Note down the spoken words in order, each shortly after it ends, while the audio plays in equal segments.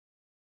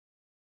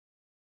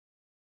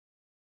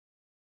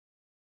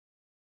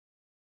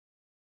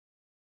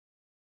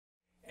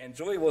And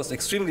Joey was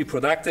extremely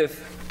productive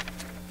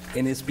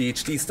in his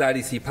PhD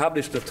studies. He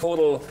published a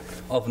total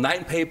of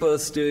 9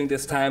 papers during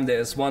this time.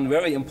 There's one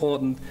very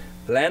important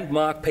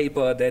landmark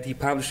paper that he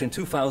published in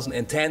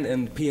 2010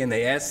 in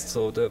PNAS,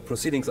 so the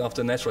Proceedings of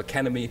the National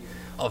Academy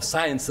of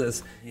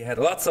Sciences. He had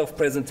lots of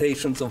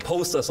presentations and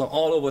posters on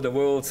all over the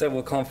world,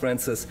 several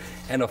conferences,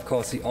 and of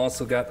course he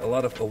also got a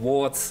lot of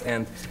awards,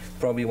 and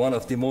probably one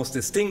of the most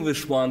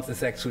distinguished ones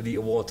is actually the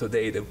award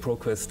today, the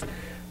ProQuest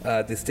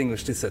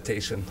Distinguished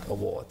Dissertation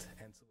Award.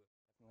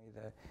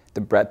 The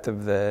breadth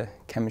of the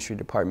chemistry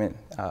department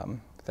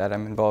that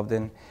I'm involved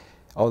in,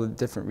 all the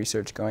different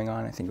research going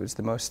on, I think it was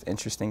the most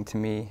interesting to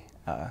me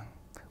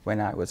when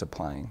I was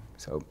applying.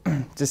 So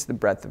just the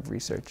breadth of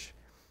research.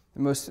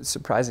 The most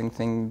surprising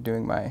thing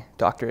doing my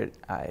doctorate,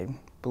 I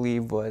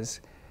believe, was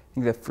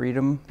the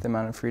freedom, the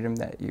amount of freedom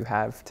that you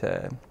have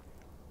to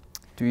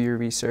do your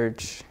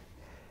research.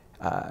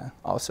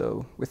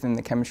 Also, within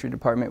the chemistry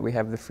department, we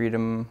have the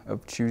freedom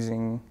of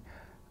choosing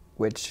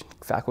which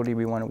faculty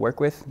we want to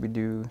work with. We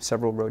do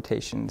several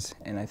rotations,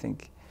 and I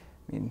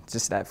mean,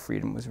 just that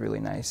freedom was really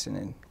nice,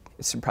 and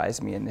it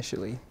surprised me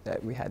initially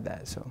that we had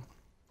that. So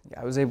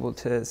yeah, I was able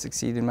to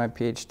succeed in my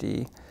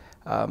PhD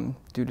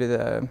due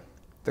to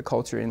the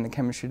culture in the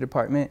chemistry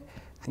department.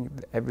 I think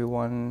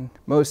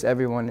most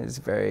everyone is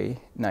very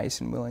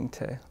nice and willing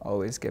to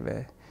always give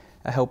a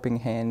helping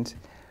hand.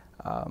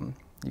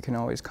 You can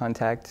always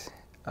contact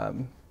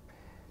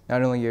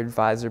not only your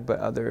advisor, but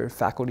other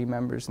faculty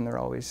members, and they're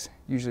always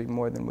usually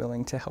more than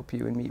willing to help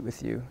you and meet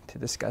with you to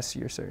discuss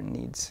your certain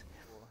needs.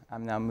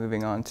 I'm now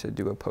moving on to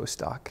do a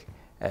postdoc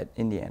at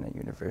Indiana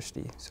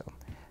University, so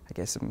I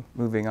guess I'm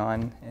moving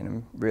on, and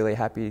I'm really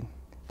happy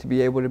to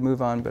be able to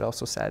move on, but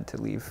also sad to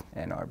leave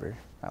Ann Arbor.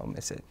 I'll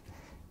miss it.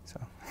 So.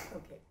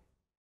 Okay.